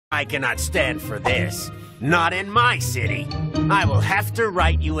I cannot stand for this. Not in my city. I will have to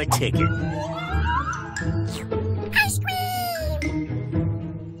write you a ticket. Ice cream!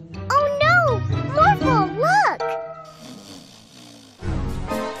 Oh no! Morphle, look!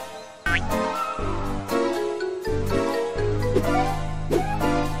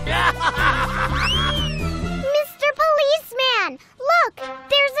 Mr. Policeman! Look!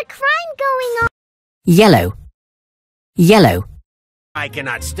 There's a crime going on! Yellow. Yellow. I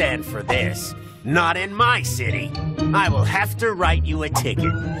cannot stand for this. Not in my city. I will have to write you a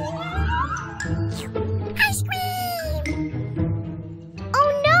ticket. Ice cream!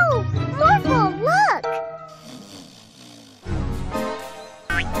 Oh no! Morphle, look!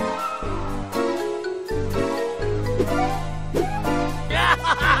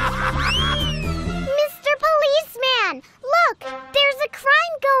 Mr. Policeman! Look! There's a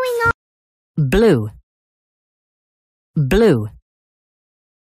crime going on! Blue. Blue.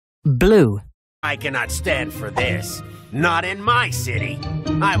 Blue. I cannot stand for this. Not in my city.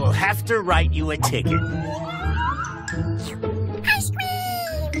 I will have to write you a ticket. Ice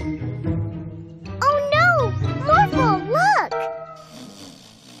cream! Oh no! Morphle, look!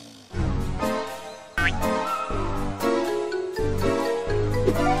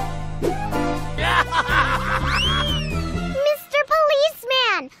 Mr.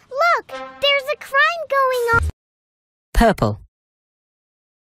 Policeman! Look! There's a crime going on! Purple.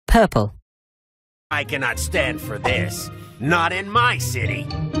 Purple. I cannot stand for this. Not in my city.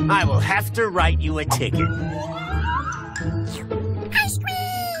 I will have to write you a ticket.